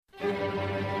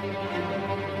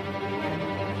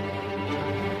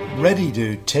Ready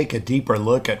to take a deeper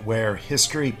look at where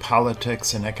history,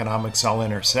 politics, and economics all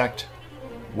intersect?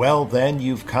 Well, then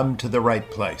you've come to the right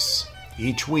place.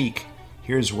 Each week,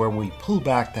 here's where we pull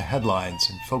back the headlines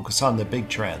and focus on the big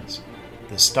trends,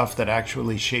 the stuff that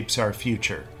actually shapes our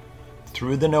future.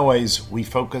 Through the noise, we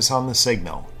focus on the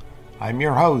signal. I'm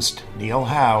your host, Neil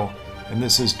Howe, and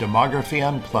this is Demography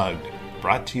Unplugged,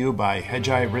 brought to you by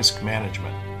Hedgeye Risk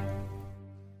Management.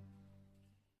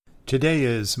 Today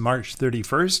is March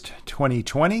 31st,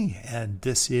 2020, and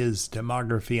this is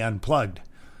Demography Unplugged.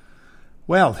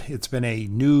 Well, it's been a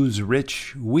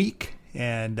news-rich week,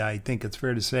 and I think it's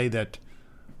fair to say that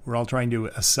we're all trying to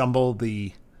assemble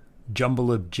the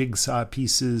jumble of jigsaw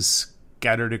pieces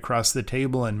scattered across the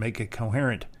table and make a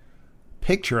coherent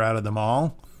picture out of them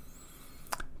all.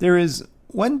 There is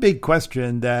one big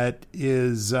question that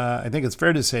is, I think it's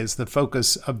fair to say, it's the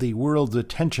focus of the world's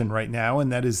attention right now,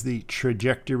 and that is the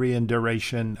trajectory and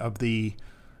duration of the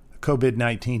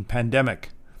COVID-19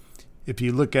 pandemic. If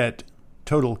you look at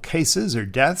total cases or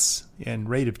deaths in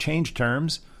rate of change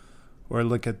terms, or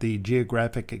look at the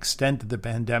geographic extent of the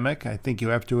pandemic, I think you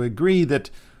have to agree that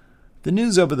the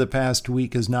news over the past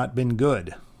week has not been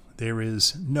good. There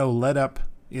is no let-up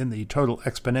in the total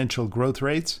exponential growth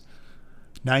rates.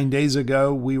 9 days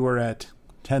ago, we were at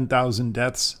 10,000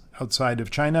 deaths outside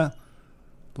of China.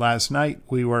 Last night,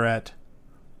 we were at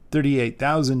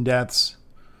 38,000 deaths.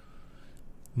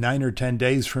 9 or 10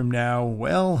 days from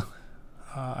now,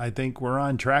 I think we're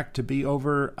on track to be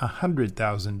over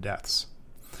 100,000 deaths.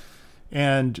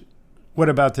 And what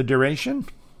about the duration?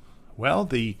 Well,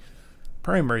 the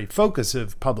primary focus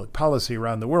of public policy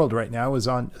around the world right now is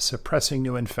on suppressing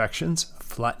new infections.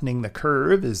 Flattening the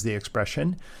curve is the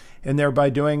expression, and thereby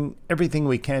doing everything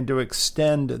we can to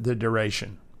extend the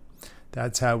duration.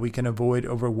 That's how we can avoid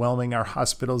overwhelming our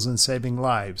hospitals and saving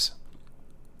lives.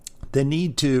 The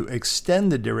need to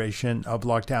extend the duration of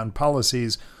lockdown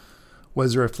policies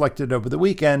was reflected over the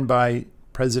weekend by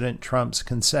President Trump's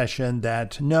concession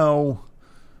that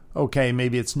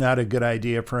maybe it's not a good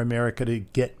idea for America to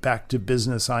get back to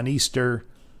business on Easter.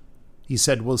 He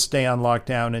said we'll stay on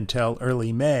lockdown until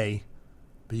early May,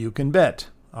 but you can bet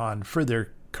on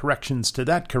further corrections to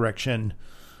that correction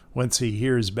once he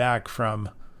hears back from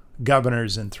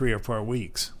governors in 3 or 4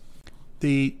 weeks.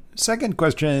 The second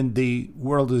question the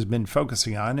world has been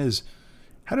focusing on is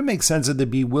how to make sense of the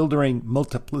bewildering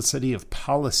multiplicity of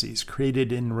policies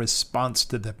created in response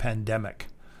to the pandemic.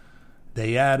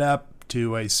 They add up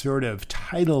to a sort of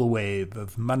tidal wave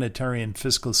of monetary and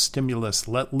fiscal stimulus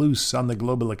let loose on the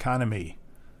global economy.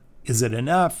 Is it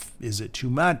enough? Is it too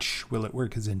much? Will it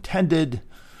work as intended?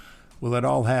 Will it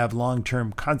all have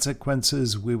long-term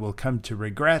consequences we will come to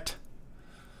regret?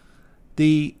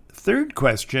 The third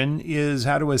question is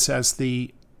how to assess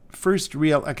the first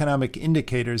real economic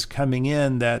indicators coming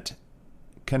in that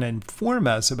can inform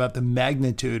us about the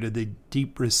magnitude of the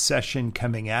deep recession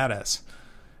coming at us.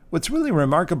 What's really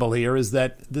remarkable here is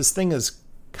that this thing has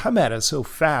come at us so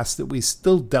fast that we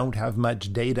still don't have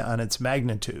much data on its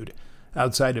magnitude.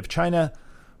 Outside of China,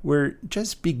 we're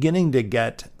just beginning to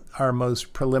get our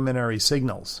most preliminary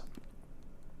signals.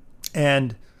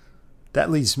 And that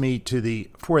leads me to the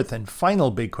fourth and final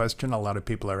big question a lot of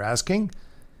people are asking.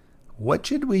 What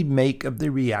should we make of the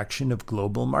reaction of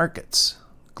global markets?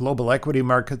 Global equity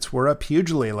markets were up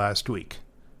hugely last week,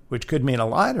 which could mean a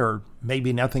lot or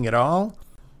maybe nothing at all.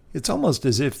 It's almost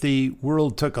as if the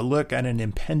world took a look at an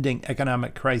impending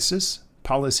economic crisis,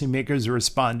 policymakers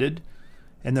responded,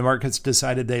 and the markets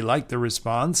decided they liked the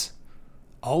response,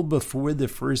 all before the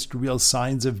first real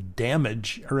signs of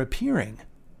damage are appearing.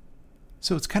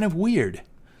 So it's kind of weird.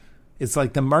 It's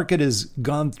like the market has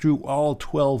gone through all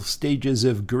 12 stages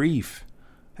of grief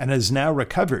and has now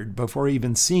recovered before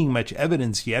even seeing much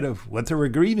evidence yet of what they were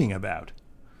grieving about.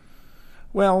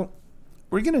 Well,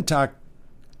 we're going to talk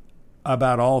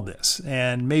about all this,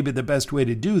 and maybe the best way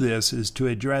to do this is to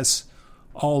address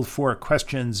all 4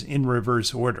 questions in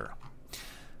reverse order.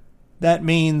 That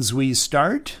means we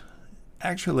start,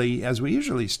 actually, as we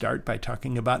usually start, by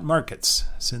talking about markets.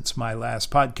 Since my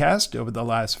last podcast, over the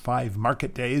last 5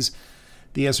 market days,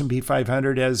 the S&P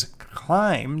 500 has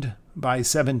climbed by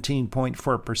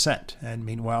 17.4%, and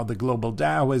meanwhile the global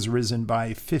Dow has risen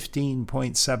by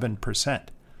 15.7%.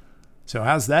 So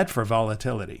how's that for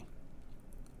volatility?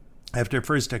 After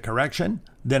first a correction,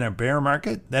 then a bear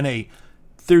market, then a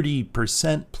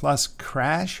 30% plus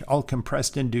crash, all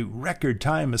compressed into record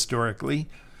time historically,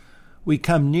 we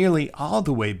come nearly all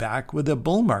the way back with a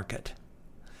bull market.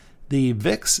 The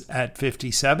VIX at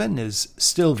 57 is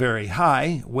still very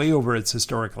high, way over its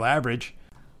historical average,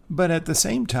 but at the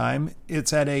same time,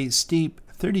 it's at a steep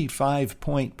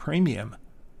 35-point premium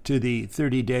to the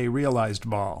 30-day realized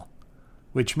vol,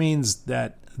 which means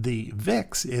that the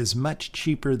VIX is much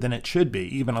cheaper than it should be,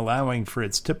 even allowing for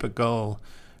its typical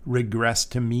regress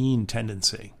to mean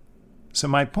tendency. So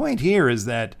my point here is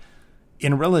that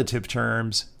in relative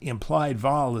terms, implied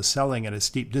vol is selling at a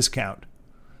steep discount.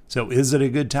 So is it a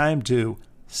good time to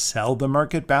sell the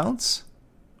market bounce?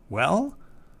 Well,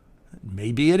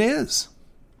 maybe it is.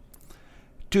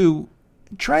 To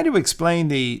try to explain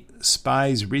the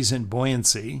SPY's recent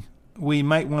buoyancy, we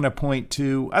might want to point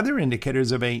to other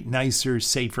indicators of a nicer,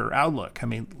 safer outlook. I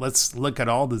mean, let's look at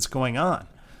all that's going on.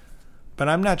 But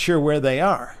I'm not sure where they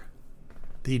are.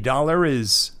 The dollar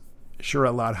is sure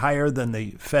a lot higher than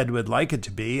the Fed would like it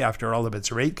to be after all of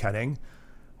its rate cutting,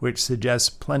 which suggests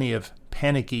plenty of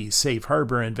panicky safe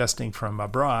harbor investing from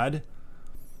abroad.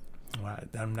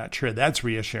 I'm not sure that's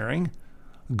reassuring.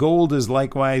 Gold is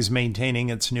likewise maintaining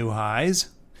its new highs.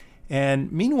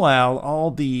 And meanwhile,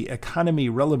 all the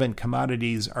economy-relevant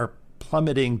commodities are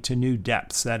plummeting to new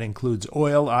depths. That includes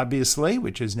oil, obviously,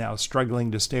 which is now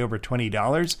struggling to stay over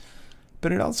 $20.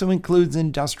 But it also includes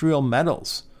industrial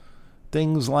metals,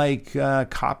 things like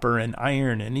copper and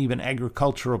iron and even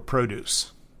agricultural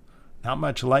produce. Not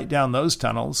much light down those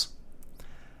tunnels.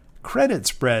 Credit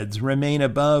spreads remain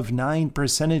above 9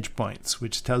 percentage points,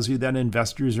 which tells you that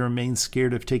investors remain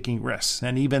scared of taking risks.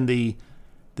 And even the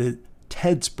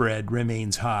TED spread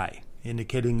remains high,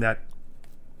 indicating that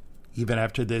even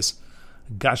after this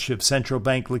gush of central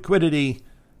bank liquidity,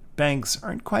 banks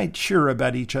aren't quite sure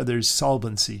about each other's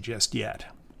solvency just yet.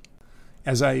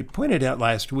 As I pointed out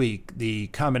last week, the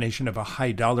combination of a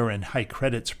high dollar and high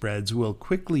credit spreads will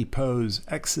quickly pose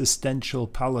existential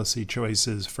policy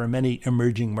choices for many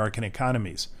emerging market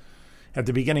economies. At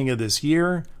the beginning of this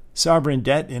year, sovereign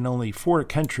debt in only 4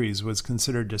 countries was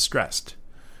considered distressed.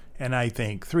 And I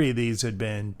think 3 of these had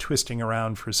been twisting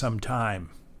around for some time.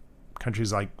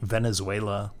 Countries like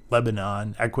Venezuela,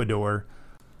 Lebanon, Ecuador.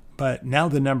 But now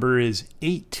the number is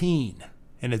 18.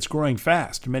 And it's growing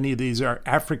fast. Many of these are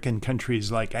African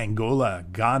countries like Angola,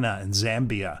 Ghana, and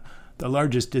Zambia. The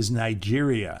largest is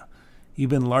Nigeria.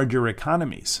 Even larger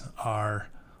economies are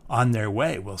on their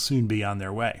way, will soon be on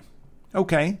their way.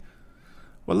 Okay,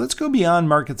 well, let's go beyond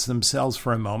markets themselves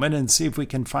for a moment and see if we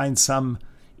can find some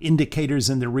indicators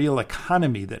in the real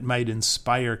economy that might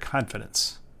inspire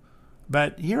confidence.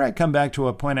 But here I come back to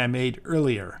a point I made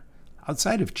earlier.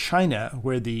 Outside of China,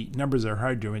 where the numbers are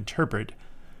hard to interpret,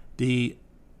 the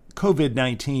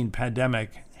COVID-19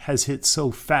 pandemic has hit so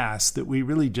fast that we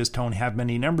really just don't have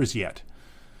many numbers yet.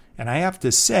 And I have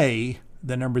to say,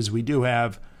 the numbers we do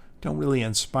have don't really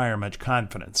inspire much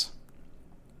confidence.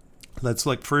 Let's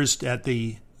look first at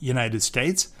the United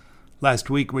States. Last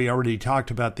week, we already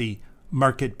talked about the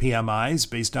market PMIs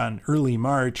based on early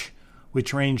March,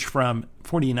 which ranged from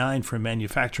 49 for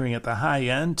manufacturing at the high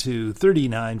end to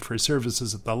 39 for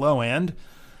services at the low end.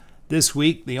 This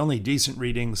week, the only decent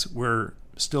readings were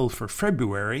still for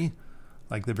February,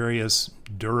 like the various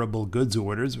durable goods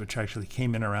orders, which actually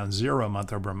came in around 0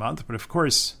 month over month. But of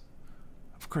course,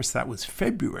 that was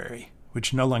February,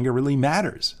 which no longer really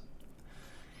matters.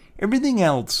 Everything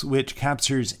else which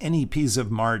captures any piece of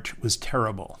March was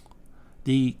terrible.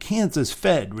 The Kansas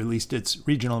Fed released its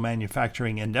regional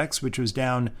manufacturing index, which was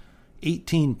down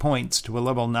 18 points to a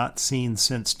level not seen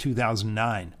since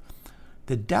 2009.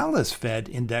 The Dallas Fed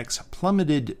index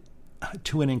plummeted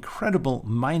to an incredible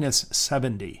minus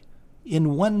 70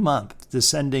 in 1 month,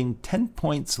 descending 10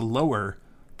 points lower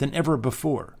than ever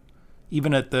before,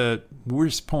 even at the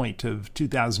worst point of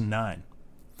 2009.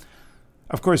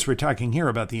 Of course, we're talking here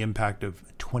about the impact of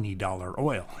 $20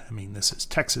 oil. I mean, this is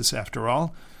Texas after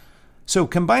all. So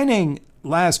combining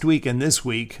last week and this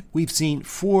week, we've seen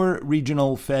 4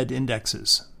 regional Fed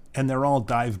indexes, and they're all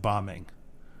dive bombing.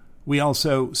 We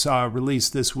also saw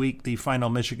released this week the final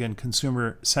Michigan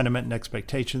Consumer Sentiment and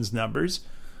Expectations numbers,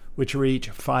 which are each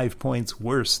 5 points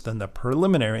worse than the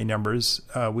preliminary numbers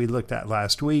we looked at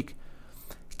last week.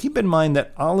 Keep in mind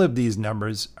that all of these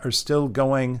numbers are still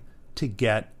going to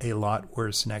get a lot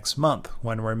worse next month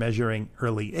when we're measuring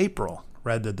early April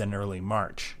rather than early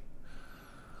March.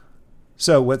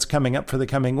 So what's coming up for the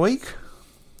coming week?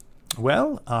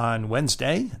 Well, on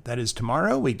Wednesday, that is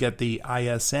tomorrow, we get the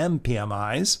ISM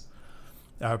PMIs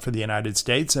for the United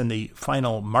States and the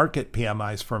final market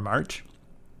PMIs for March.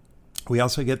 We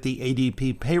also get the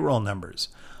ADP payroll numbers.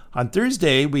 On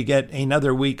Thursday, we get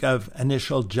another week of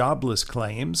initial jobless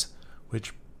claims,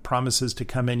 which promises to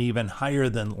come in even higher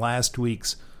than last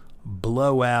week's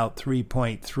blowout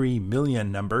 3.3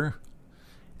 million number.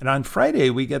 And on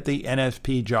Friday, we get the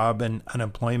NFP job and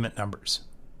unemployment numbers.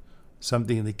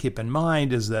 Something to keep in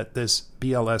mind is that this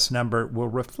BLS number will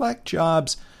reflect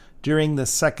jobs during the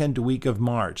second week of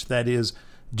March. That is,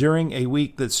 during a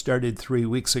week that started 3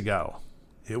 weeks ago.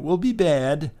 It will be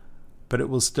bad, but it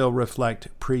will still reflect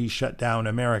pre-shutdown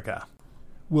America.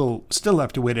 We'll still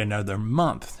have to wait another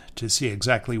month to see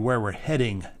exactly where we're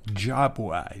heading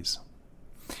job-wise.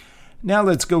 Now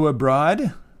let's go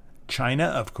abroad. China,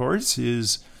 of course,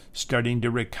 is starting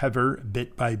to recover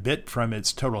bit by bit from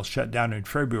its total shutdown in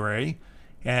February.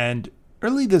 And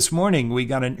early this morning, we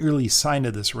got an early sign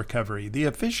of this recovery. The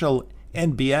official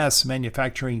NBS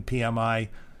manufacturing PMI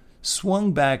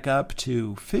swung back up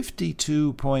to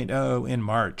 52.0 in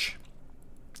March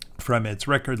from its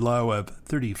record low of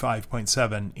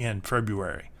 35.7 in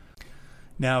February.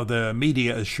 Now, the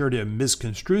media is sure to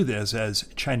misconstrue this as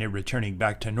China returning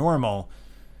back to normal.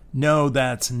 No,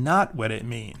 that's not what it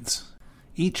means.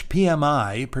 Each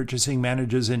PMI, Purchasing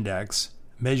Managers Index,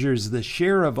 measures the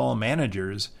share of all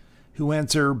managers who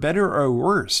answer better or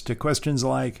worse to questions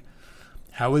like,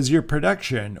 how is your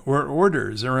production or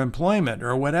orders or employment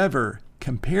or whatever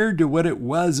compared to what it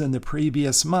was in the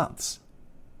previous months?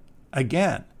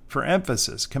 Again, for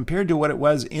emphasis, compared to what it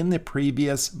was in the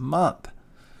previous month.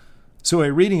 So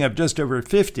a reading of just over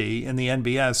 50 in the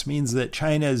NBS means that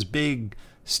China's big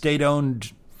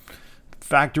state-owned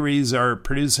factories are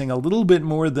producing a little bit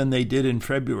more than they did in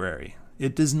February.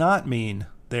 It does not mean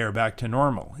they are back to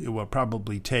normal. It will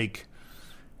probably take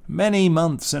many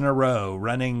months in a row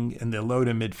running in the low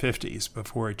to mid-50s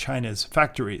before China's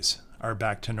factories are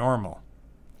back to normal.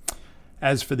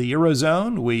 As for the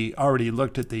Eurozone, we already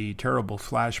looked at the terrible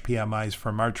flash PMIs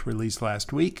for March released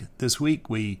last week. This week,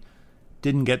 we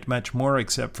didn't get much more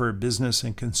except for business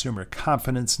and consumer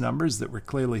confidence numbers that were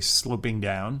clearly sloping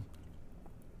down.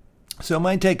 So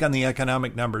my take on the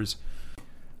economic numbers,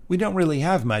 we don't really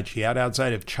have much yet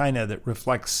outside of China that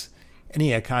reflects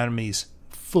any economy's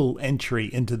full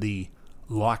entry into the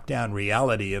lockdown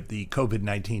reality of the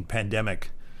COVID-19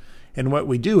 pandemic. And what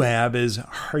we do have is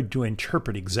hard to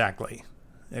interpret exactly,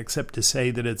 except to say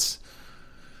that it's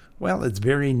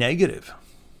very negative.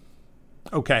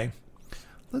 Okay,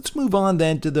 let's move on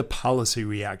then to the policy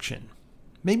reaction.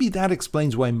 Maybe that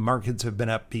explains why markets have been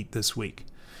upbeat this week.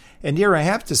 And here I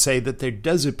have to say that there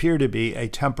does appear to be a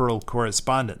temporal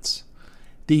correspondence.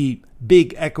 The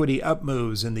big equity up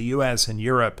moves in the U.S. and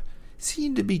Europe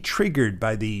seem to be triggered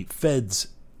by the Fed's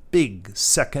big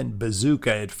second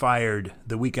bazooka it fired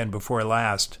the weekend before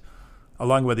last,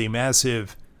 along with a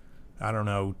massive,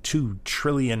 $2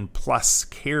 trillion plus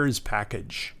CARES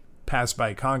package passed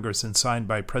by Congress and signed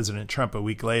by President Trump a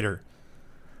week later.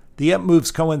 The up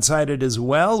moves coincided as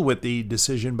well with the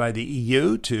decision by the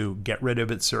EU to get rid of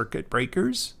its circuit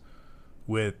breakers,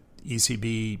 with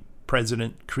ECB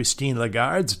President Christine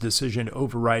Lagarde's decision to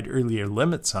override earlier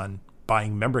limits on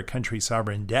buying member country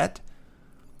sovereign debt,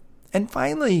 and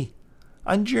finally,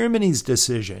 on Germany's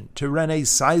decision to run a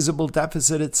sizable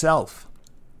deficit itself.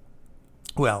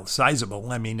 Well,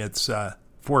 sizable, it's 4%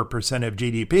 of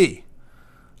GDP.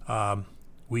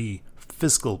 We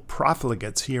fiscal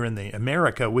profligates here in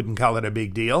America wouldn't call it a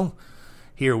big deal.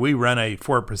 Here we run a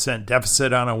 4%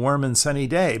 deficit on a warm and sunny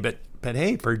day, but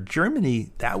hey, for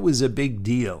Germany, that was a big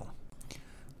deal.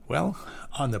 Well,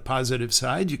 on the positive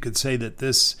side, you could say that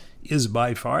this is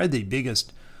by far the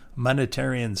biggest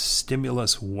monetary and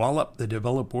stimulus wallop the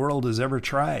developed world has ever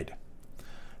tried.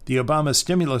 The Obama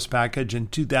stimulus package in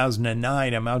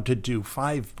 2009 amounted to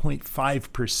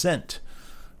 5.5%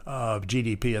 of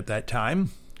GDP at that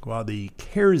time, while the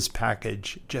CARES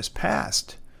package just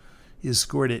passed is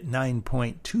scored at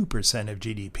 9.2% of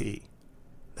GDP.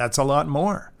 That's a lot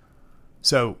more.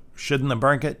 So shouldn't the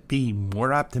market be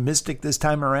more optimistic this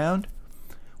time around?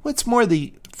 What's more,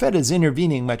 the Fed is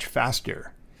intervening much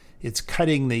faster. It's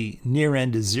cutting the near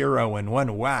end to zero in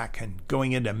one whack and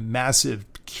going into massive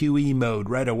QE mode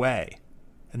right away.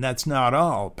 And that's not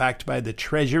all. Backed by the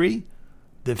Treasury,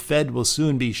 the Fed will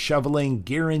soon be shoveling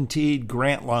guaranteed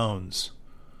grant loans.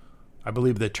 I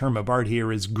believe the term of art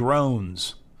here is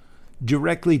groans,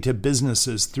 directly to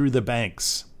businesses through the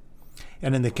banks.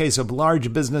 And in the case of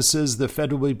large businesses, the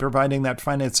Fed will be providing that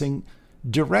financing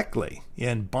directly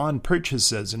in bond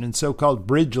purchases and in so-called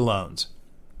bridge loans.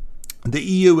 The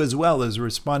EU as well is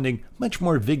responding much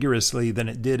more vigorously than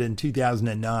it did in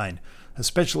 2009,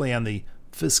 especially on the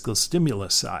fiscal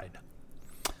stimulus side.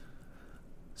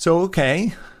 So,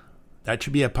 okay, that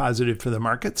should be a positive for the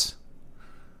markets.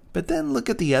 But then look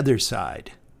at the other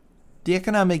side. The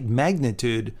economic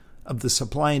magnitude of the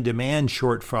supply and demand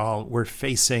shortfall we're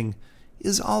facing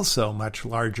is also much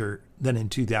larger than in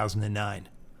 2009.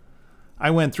 I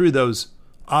went through those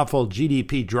awful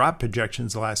GDP drop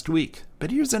projections last week,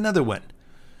 but here's another one.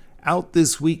 Out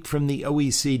this week from the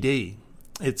OECD,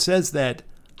 it says that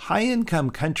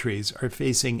high-income countries are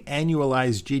facing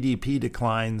annualized GDP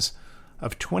declines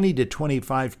of 20 to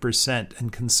 25%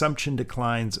 and consumption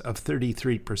declines of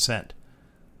 33%.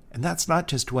 And that's not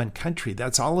just one country,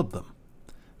 that's all of them.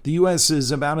 The U.S.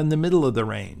 is about in the middle of the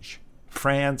range.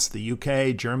 France, the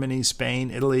UK, Germany, Spain,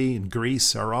 Italy, and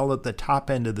Greece are all at the top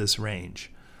end of this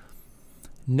range.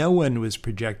 No one was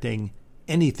projecting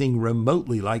anything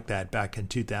remotely like that back in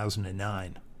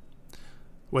 2009.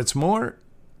 What's more,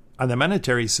 on the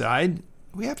monetary side,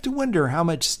 we have to wonder how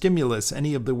much stimulus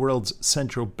any of the world's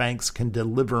central banks can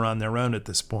deliver on their own at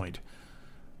this point.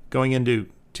 Going into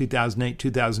 2008,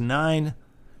 2009,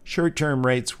 short-term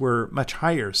rates were much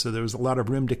higher, so there was a lot of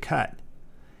room to cut.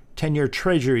 10-year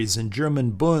treasuries and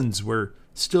German bonds were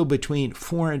still between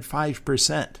 4 and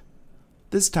 5%.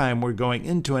 This time we're going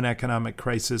into an economic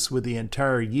crisis with the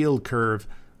entire yield curve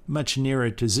much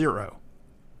nearer to zero.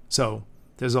 So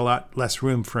there's a lot less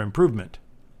room for improvement.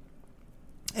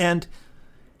 And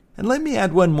let me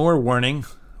add one more warning,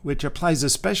 which applies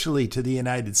especially to the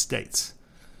United States.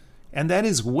 And that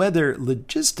is whether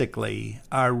logistically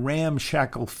our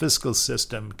ramshackle fiscal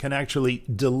system can actually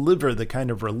deliver the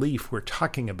kind of relief we're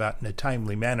talking about in a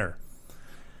timely manner.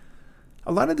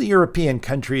 A lot of the European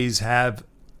countries have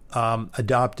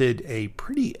adopted a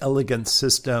pretty elegant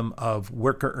system of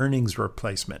worker earnings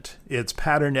replacement. It's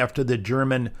patterned after the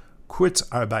German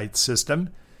Kurzarbeit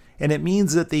system, and it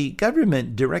means that the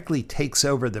government directly takes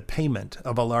over the payment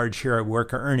of a large share of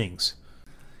worker earnings.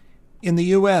 In the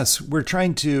U.S., we're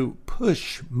trying to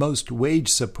push most wage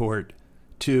support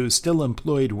to still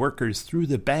employed workers through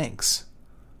the banks,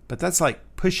 but that's like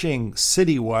pushing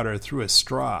city water through a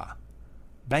straw.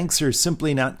 Banks are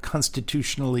simply not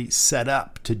constitutionally set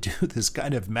up to do this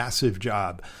kind of massive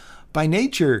job. By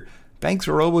nature, banks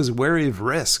are always wary of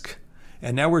risk.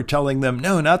 And now we're telling them,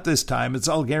 no, not this time. It's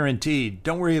all guaranteed.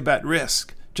 Don't worry about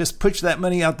risk. Just push that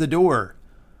money out the door.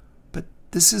 But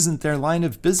this isn't their line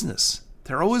of business.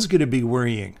 They're always going to be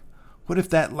worrying. What if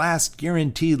that last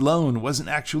guaranteed loan wasn't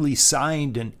actually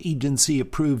signed and agency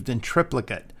approved in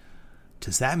triplicate?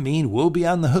 Does that mean we'll be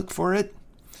on the hook for it?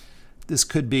 This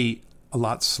could be a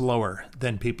lot slower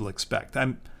than people expect.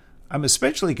 I'm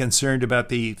especially concerned about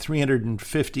the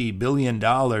 $350 billion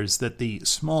that the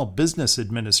Small Business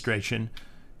Administration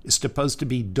is supposed to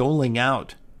be doling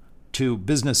out to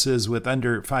businesses with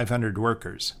under 500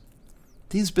 workers.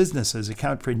 These businesses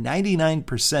account for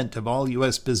 99% of all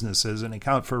U.S. businesses and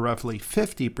account for roughly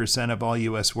 50% of all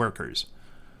U.S. workers.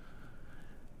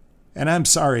 And I'm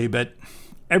sorry, but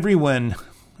everyone,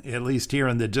 at least here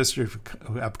in the District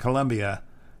of Columbia,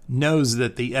 knows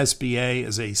that the SBA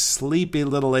is a sleepy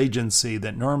little agency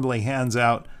that normally hands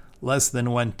out less than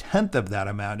 1/10 of that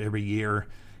amount every year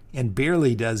and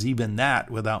barely does even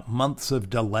that without months of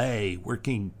delay,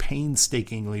 working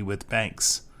painstakingly with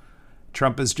banks.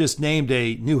 Trump has just named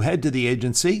a new head to the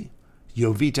agency,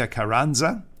 Jovita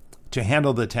Carranza, to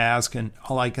handle the task, and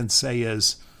all I can say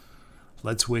is,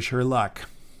 let's wish her luck.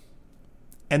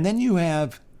 And then you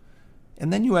have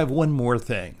one more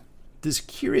thing. This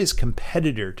curious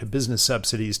competitor to business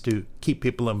subsidies to keep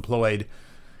people employed,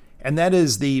 and that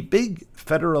is the big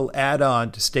federal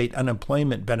add-on to state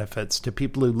unemployment benefits to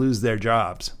people who lose their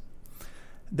jobs.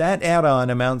 That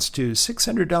add-on amounts to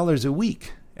 $600 a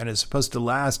week and is supposed to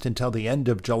last until the end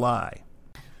of July.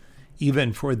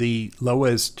 Even for the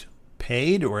lowest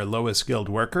paid or lowest skilled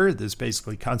worker, this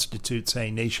basically constitutes a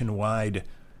nationwide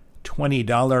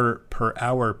 $20 per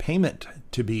hour payment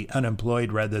to be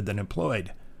unemployed rather than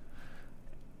employed.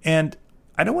 And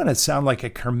I don't want to sound like a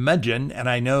curmudgeon, and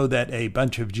I know that a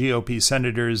bunch of GOP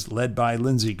senators led by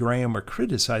Lindsey Graham were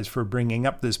criticized for bringing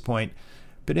up this point,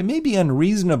 but it may be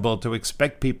unreasonable to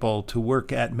expect people to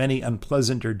work at many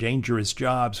unpleasant or dangerous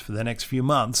jobs for the next few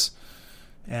months.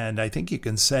 And I think you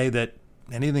can say that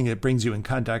anything that brings you in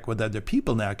contact with other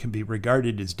people now can be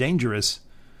regarded as dangerous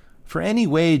for any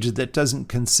wage that doesn't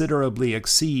considerably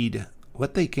exceed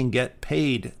what they can get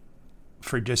paid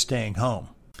for just staying home.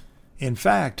 In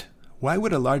fact, why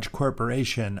would a large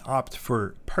corporation opt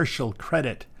for partial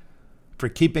credit for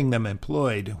keeping them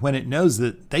employed when it knows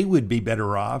that they would be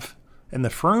better off and the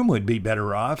firm would be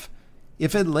better off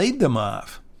if it laid them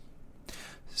off?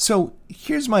 So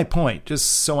here's my point, just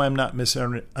so I'm not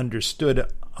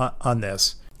misunderstood on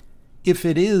this. If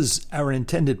it is our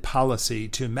intended policy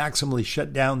to maximally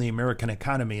shut down the American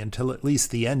economy until at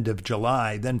least the end of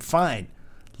July, then fine.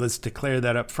 Let's declare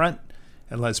that up front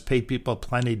and let's pay people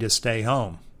plenty to stay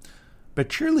home. But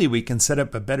surely we can set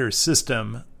up a better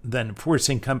system than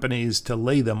forcing companies to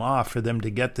lay them off for them to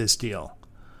get this deal.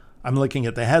 I'm looking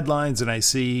at the headlines and I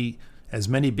see as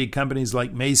many big companies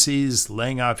like Macy's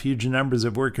laying off huge numbers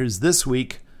of workers this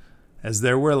week as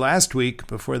there were last week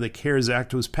before the CARES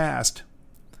Act was passed.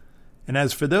 And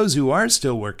as for those who are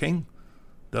still working,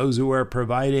 those who are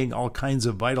providing all kinds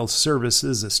of vital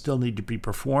services that still need to be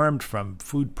performed, from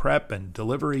food prep and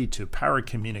delivery to power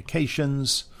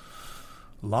communications,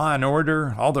 law and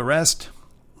order, all the rest,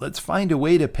 let's find a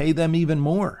way to pay them even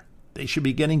more. They should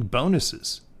be getting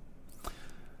bonuses.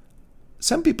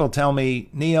 Some people tell me,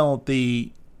 Neil,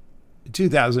 the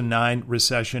 2009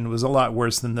 recession was a lot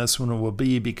worse than this one will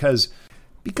be because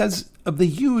of the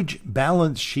huge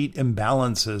balance sheet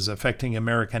imbalances affecting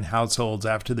American households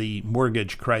after the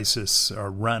mortgage crisis or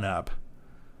run-up.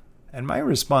 And my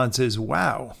response is,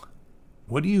 wow,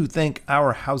 what do you think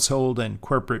our household and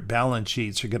corporate balance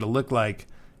sheets are going to look like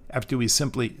after we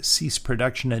simply cease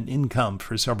production and income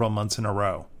for several months in a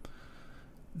row?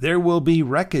 There will be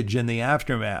wreckage in the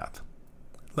aftermath.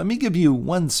 Let me give you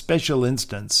one special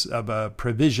instance of a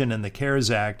provision in the CARES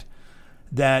Act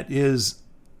that is,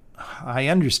 I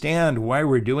understand why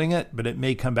we're doing it, but it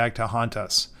may come back to haunt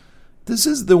us. This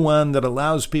is the one that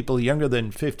allows people younger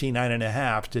than 59 and a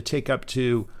half to take up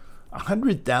to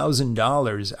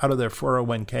 $100,000 out of their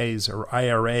 401ks or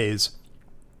IRAs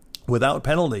without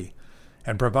penalty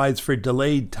and provides for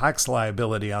delayed tax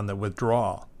liability on the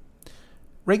withdrawal.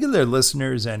 Regular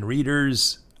listeners and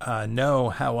readers know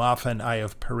how often I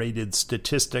have paraded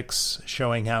statistics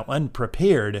showing how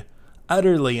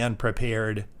utterly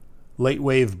unprepared, late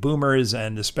wave boomers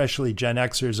and especially Gen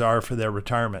Xers are for their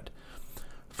retirement.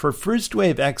 For first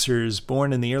wave Xers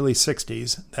born in the early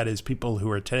 60s, that is people who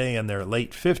are today in their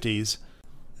late 50s,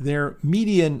 their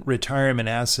median retirement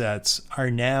assets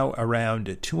are now around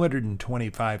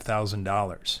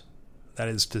 $225,000. That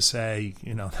is to say,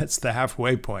 that's the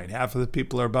halfway point. Half of the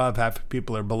people are above, half of the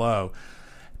people are below.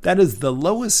 That is the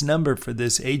lowest number for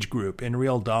this age group in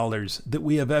real dollars that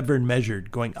we have ever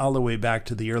measured, going all the way back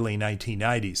to the early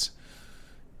 1990s.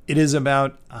 It is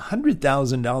about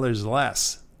 $100,000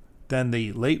 less than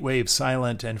the late wave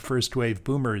silent and first wave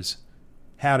boomers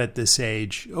had at this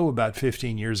age, about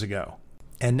 15 years ago.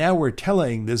 And now we're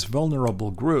telling this vulnerable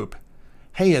group,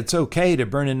 hey, it's okay to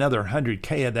burn another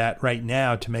 $100K of that right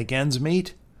now to make ends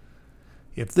meet.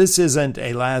 If this isn't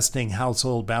a lasting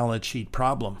household balance sheet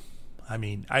problem,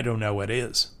 I don't know what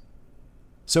is.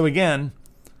 So again,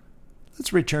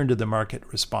 let's return to the market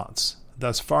response.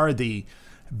 Thus far, the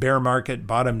bear market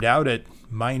bottomed out at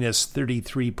minus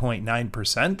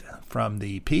 33.9% from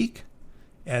the peak,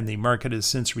 and the market has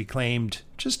since reclaimed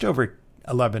just over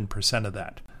 11% of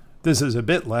that. This is a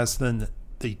bit less than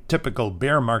the typical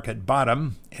bear market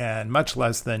bottom, and much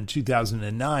less than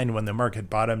 2009 when the market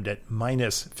bottomed at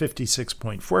minus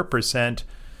 56.4%,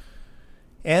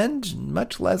 and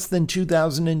much less than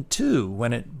 2002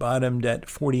 when it bottomed at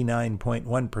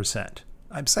 49.1%.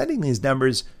 I'm citing these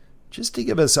numbers just to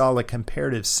give us all a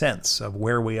comparative sense of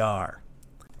where we are.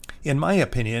 In my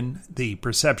opinion, the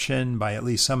perception by at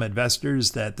least some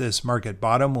investors that this market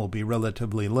bottom will be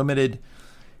relatively limited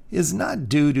is not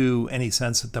due to any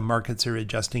sense that the markets are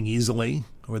adjusting easily,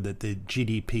 or that the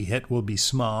GDP hit will be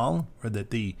small, or that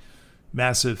the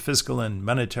massive fiscal and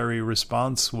monetary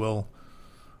response will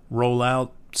roll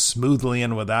out smoothly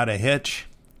and without a hitch.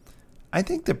 I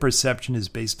think the perception is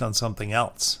based on something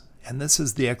else, and this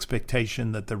is the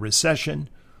expectation that the recession,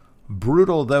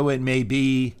 brutal though it may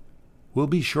be, will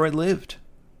be short-lived.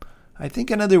 I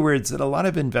think, in other words, that a lot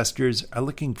of investors are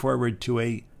looking forward to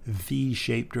a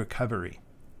V-shaped recovery.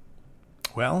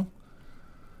 Well,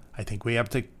 I think we have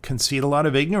to concede a lot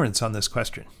of ignorance on this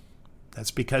question.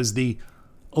 That's because the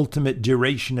ultimate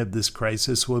duration of this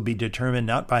crisis will be determined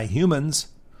not by humans,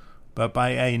 but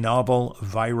by a novel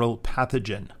viral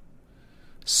pathogen,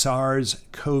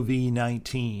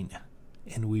 SARS-CoV-19.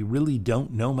 And we really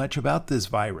don't know much about this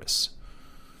virus.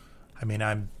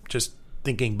 I'm just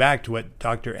thinking back to what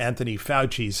Dr. Anthony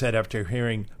Fauci said after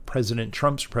hearing President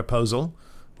Trump's proposal,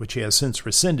 which he has since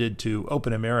rescinded, to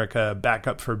open America back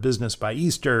up for business by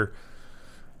Easter.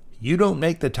 You don't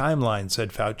make the timeline,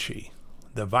 said Fauci.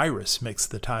 The virus makes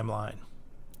the timeline.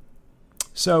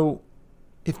 So,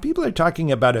 if people are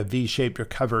talking about a V-shaped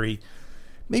recovery,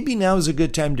 maybe now is a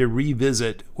good time to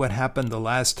revisit what happened the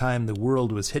last time the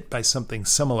world was hit by something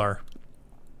similar,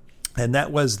 and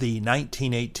that was the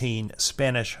 1918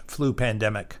 Spanish flu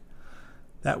pandemic.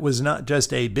 That was not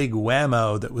just a big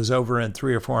whammo that was over in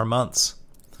 3 or 4 months.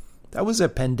 That was a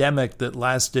pandemic that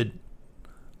lasted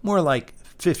more like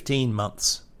 15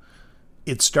 months.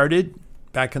 It started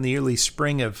back in the early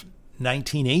spring of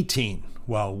 1918,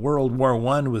 while World War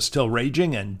I was still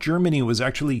raging and Germany was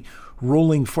actually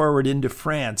rolling forward into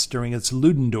France during its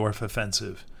Ludendorff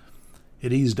offensive.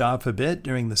 It eased off a bit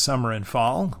during the summer and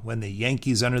fall when the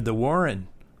Yankees entered the war and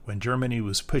when Germany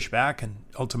was pushed back and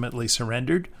ultimately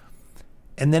surrendered.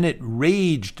 And then it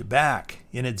raged back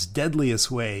in its deadliest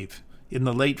wave in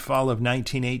the late fall of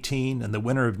 1918 and the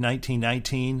winter of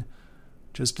 1919,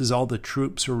 just as all the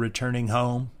troops were returning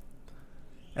home.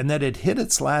 And that it hit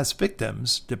its last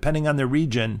victims, depending on the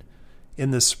region,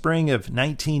 in the spring of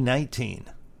 1919.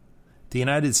 The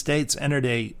United States entered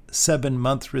a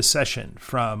 7-month recession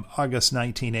from August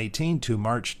 1918 to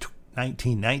March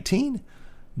 1919,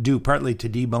 due partly to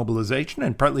demobilization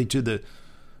and partly to the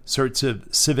sorts of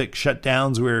civic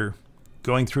shutdowns we're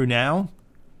going through now.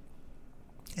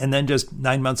 And then just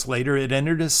 9 months later, it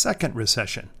entered a second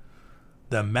recession,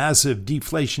 the massive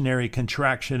deflationary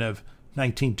contraction of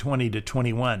 1920 to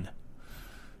 21.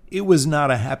 It was not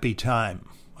a happy time,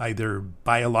 either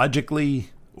biologically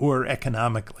or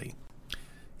economically.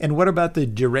 And what about the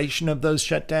duration of those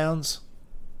shutdowns?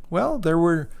 Well, there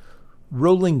were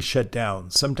rolling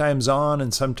shutdowns, sometimes on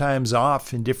and sometimes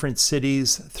off in different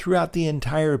cities throughout the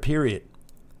entire period.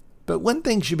 But one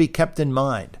thing should be kept in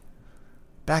mind.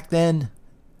 Back then,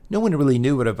 no one really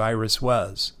knew what a virus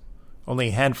was. Only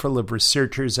a handful of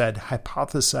researchers had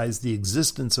hypothesized the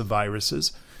existence of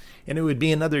viruses, and it would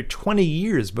be another 20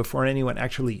 years before anyone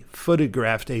actually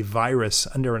photographed a virus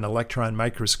under an electron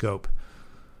microscope.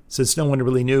 Since no one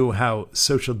really knew how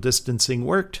social distancing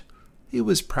worked, it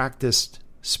was practiced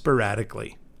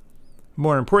sporadically.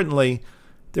 More importantly,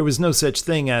 there was no such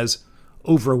thing as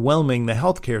overwhelming the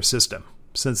healthcare system,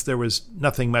 since there was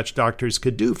nothing much doctors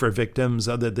could do for victims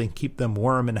other than keep them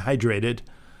warm and hydrated.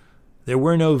 There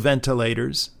were no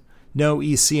ventilators, no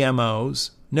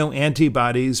ECMOs, no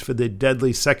antibodies for the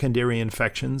deadly secondary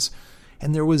infections,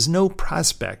 and there was no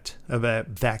prospect of a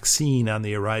vaccine on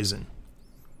the horizon.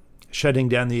 Shutting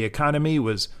down the economy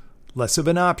was less of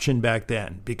an option back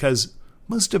then because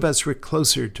most of us were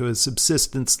closer to a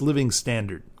subsistence living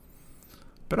standard.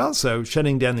 But also,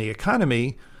 shutting down the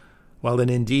economy, while it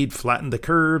indeed flattened the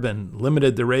curve and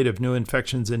limited the rate of new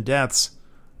infections and deaths,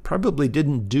 probably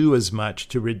didn't do as much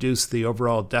to reduce the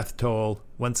overall death toll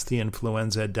once the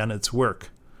influenza had done its work.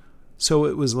 So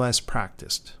it was less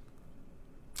practiced.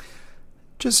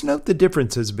 Just note the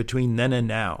differences between then and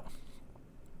now.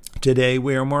 Today,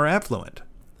 we are more affluent,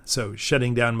 so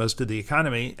shutting down most of the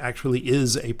economy actually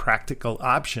is a practical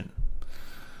option.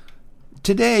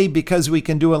 Today, because we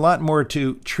can do a lot more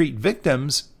to treat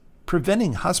victims,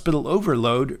 preventing hospital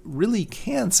overload really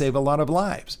can save a lot of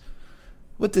lives.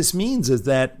 What this means is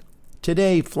that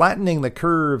today, flattening the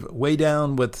curve way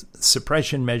down with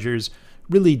suppression measures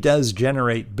really does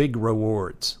generate big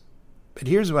rewards. But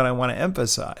here's what I want to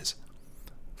emphasize.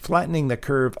 Flattening the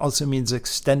curve also means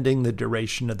extending the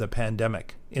duration of the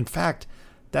pandemic. In fact,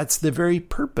 that's the very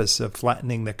purpose of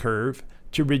flattening the curve,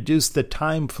 to reduce the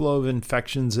time flow of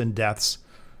infections and deaths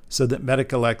so that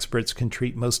medical experts can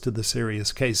treat most of the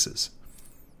serious cases.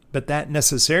 But that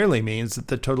necessarily means that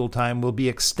the total time will be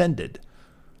extended,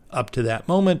 up to that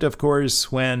moment, of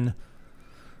course, when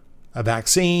a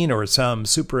vaccine or some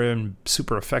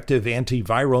super effective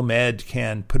antiviral med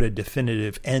can put a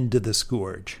definitive end to the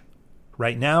scourge.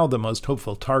 Right now, the most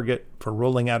hopeful target for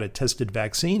rolling out a tested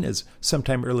vaccine is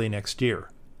sometime early next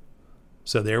year.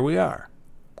 So there we are.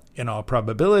 In all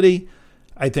probability,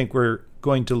 I think we're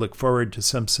going to look forward to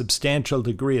some substantial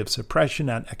degree of suppression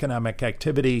on economic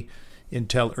activity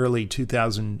until early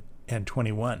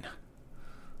 2021.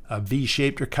 A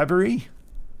V-shaped recovery?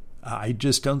 I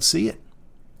just don't see it.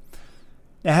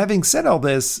 Now, having said all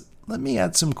this, let me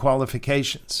add some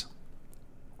qualifications.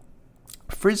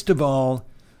 First of all,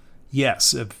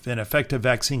 yes, if an effective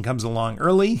vaccine comes along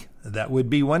early, that would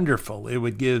be wonderful. It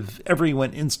would give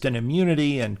everyone instant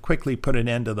immunity and quickly put an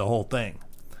end to the whole thing.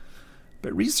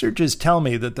 But researchers tell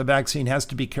me that the vaccine has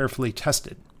to be carefully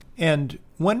tested. And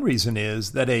one reason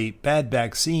is that a bad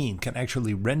vaccine can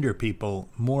actually render people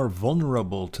more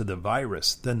vulnerable to the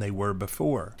virus than they were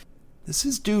before. This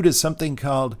is due to something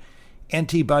called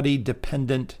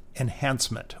antibody-dependent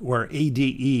enhancement, or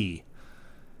ADE.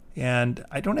 And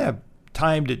I don't have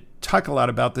time to talk a lot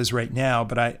about this right now,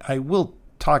 but I will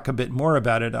talk a bit more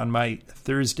about it on my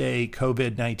Thursday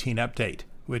COVID-19 update,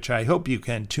 which I hope you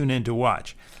can tune in to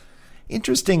watch.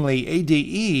 Interestingly,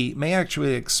 ADE may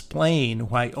actually explain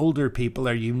why older people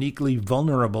are uniquely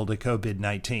vulnerable to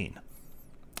COVID-19.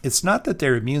 It's not that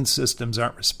their immune systems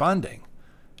aren't responding,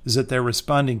 it's that they're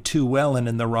responding too well and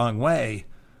in the wrong way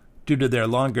due to their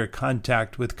longer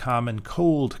contact with common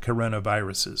cold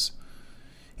coronaviruses.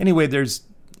 Anyway,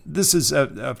 this is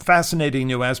a fascinating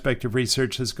new aspect of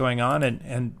research that's going on,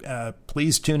 and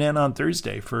please tune in on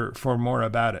Thursday for more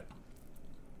about it.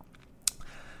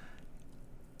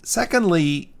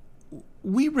 Secondly,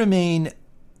 we remain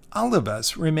all of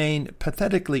us remain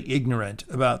pathetically ignorant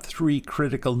about three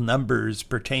critical numbers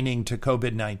pertaining to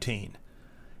COVID-19.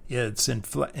 It's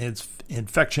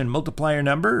infection multiplier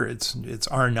number, it's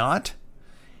R0,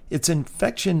 it's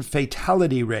infection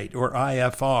fatality rate, or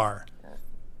IFR,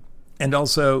 and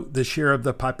also the share of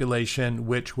the population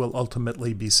which will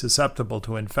ultimately be susceptible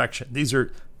to infection. These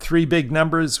are three big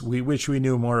numbers. We wish we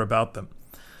knew more about them.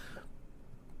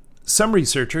 Some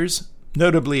researchers,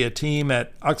 notably a team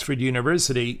at Oxford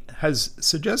University, has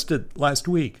suggested last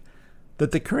week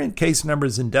that the current case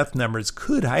numbers and death numbers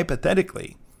could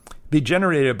hypothetically be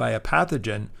generated by a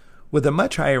pathogen with a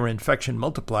much higher infection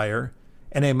multiplier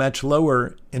and a much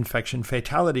lower infection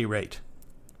fatality rate.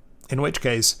 In which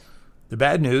case, the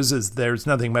bad news is there's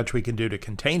nothing much we can do to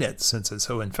contain it since it's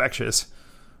so infectious.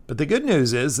 But the good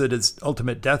news is that its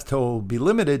ultimate death toll will be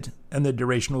limited and the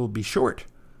duration will be short.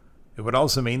 It would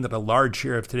also mean that a large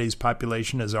share of today's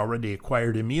population has already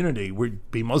acquired immunity. We'd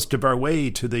be most of our way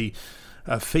to the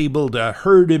fabled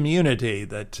herd immunity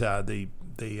that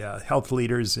the health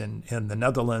leaders in the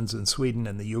Netherlands and Sweden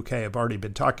and the UK have already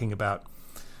been talking about.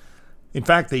 In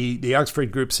fact, the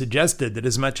Oxford group suggested that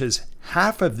as much as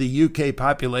half of the UK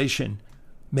population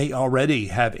may already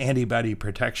have antibody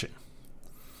protection.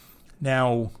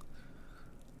 Now,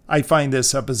 I find this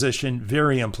supposition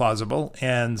very implausible,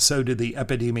 and so do the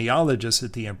epidemiologists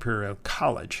at the Imperial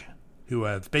College, who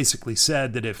have basically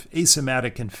said that if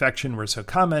asymptomatic infection were so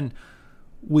common,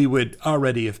 we would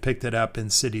already have picked it up in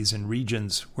cities and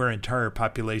regions where entire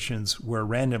populations were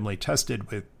randomly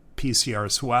tested with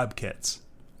PCR swab kits.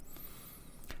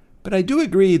 But I do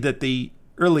agree that the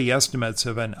early estimates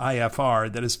of an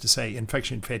IFR, that is to say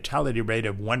infection fatality rate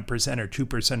of 1% or 2%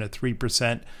 or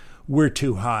 3%, were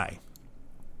too high.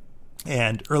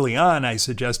 And early on, I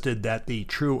suggested that the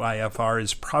true IFR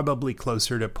is probably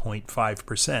closer to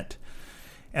 0.5%.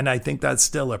 And I think that's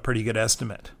still a pretty good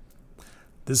estimate.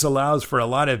 This allows for a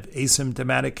lot of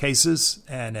asymptomatic cases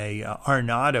and a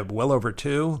R0 of well over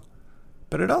 2,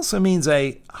 but it also means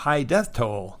a high death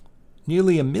toll.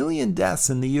 Nearly 1 million deaths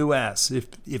in the U.S. if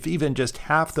even just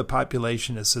half the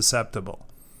population is susceptible.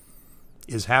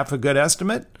 Is half a good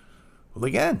estimate? Well,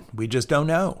 again, we just don't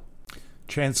know.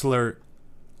 Chancellor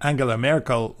Angela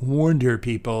Merkel warned her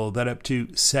people that up to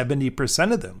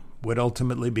 70% of them would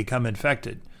ultimately become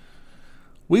infected.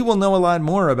 We will know a lot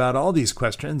more about all these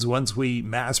questions once we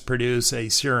mass produce a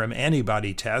serum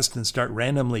antibody test and start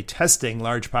randomly testing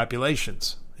large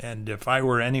populations. And if I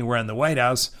were anywhere in the White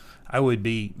House, I would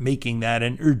be making that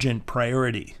an urgent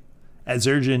priority, as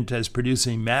urgent as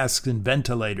producing masks and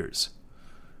ventilators.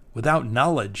 Without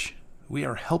knowledge, we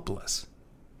are helpless.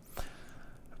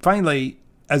 Finally,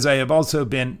 as I have also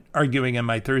been arguing in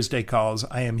my Thursday calls,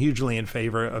 I am hugely in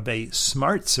favor of a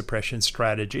smart suppression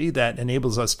strategy that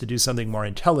enables us to do something more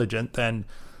intelligent than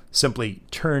simply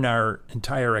turn our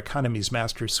entire economy's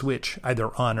master switch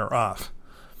either on or off.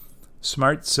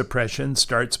 Smart suppression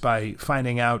starts by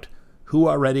finding out who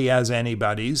already has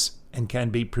antibodies and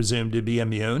can be presumed to be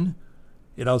immune.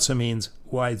 It also means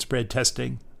widespread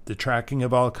testing, the tracking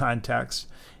of all contacts,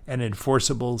 and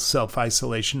enforceable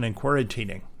self-isolation and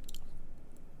quarantining.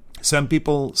 Some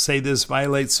people say this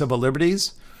violates civil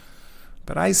liberties,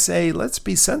 but I say let's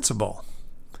be sensible.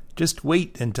 Just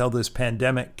wait until this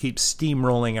pandemic keeps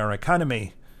steamrolling our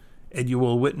economy, and you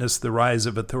will witness the rise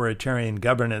of authoritarian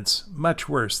governance much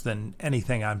worse than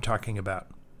anything I'm talking about.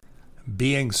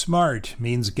 Being smart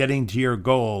means getting to your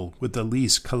goal with the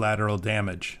least collateral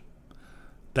damage.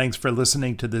 Thanks for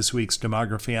listening to this week's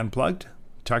Demography Unplugged.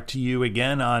 Talk to you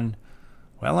again on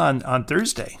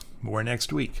Thursday or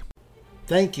next week.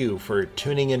 Thank you for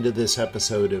tuning into this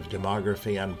episode of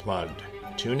Demography Unplugged.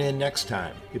 Tune in next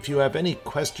time. If you have any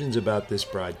questions about this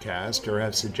broadcast or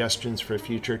have suggestions for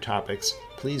future topics,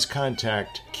 please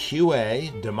contact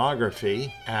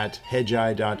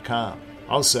QAdemography@hedgeye.com.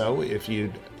 Also, if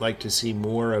you'd like to see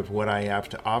more of what I have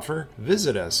to offer,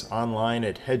 visit us online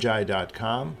at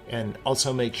hedgeye.com, and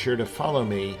also make sure to follow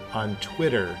me on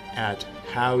Twitter at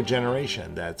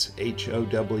HowGeneration. That's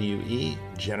HOWE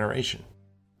Generation.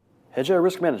 Hedgeye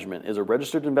Risk Management is a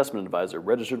registered investment advisor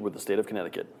registered with the state of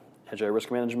Connecticut. Hedgeye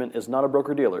Risk Management is not a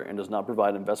broker-dealer and does not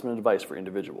provide investment advice for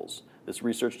individuals. This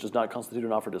research does not constitute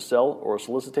an offer to sell or a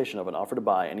solicitation of an offer to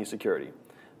buy any security.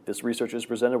 This research is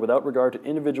presented without regard to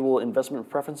individual investment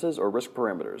preferences or risk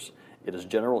parameters. It is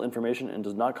general information and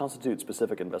does not constitute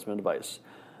specific investment advice.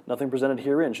 Nothing presented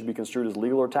herein should be construed as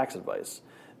legal or tax advice.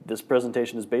 This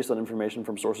presentation is based on information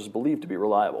from sources believed to be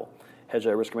reliable.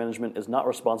 Hedgeye Risk Management is not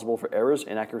responsible for errors,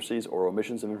 inaccuracies, or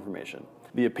omissions of information.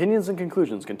 The opinions and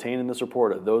conclusions contained in this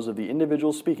report are those of the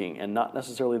individual speaking and not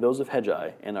necessarily those of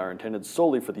Hedgeye, and are intended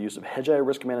solely for the use of Hedgeye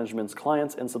Risk Management's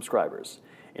clients and subscribers.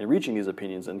 In reaching these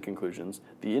opinions and conclusions,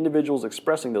 the individuals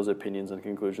expressing those opinions and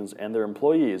conclusions and their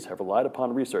employees have relied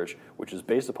upon research which is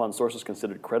based upon sources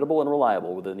considered credible and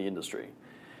reliable within the industry.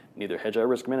 Neither Hedgeye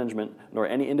Risk Management nor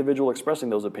any individual expressing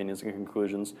those opinions and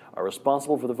conclusions are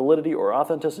responsible for the validity or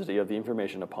authenticity of the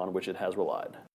information upon which it has relied.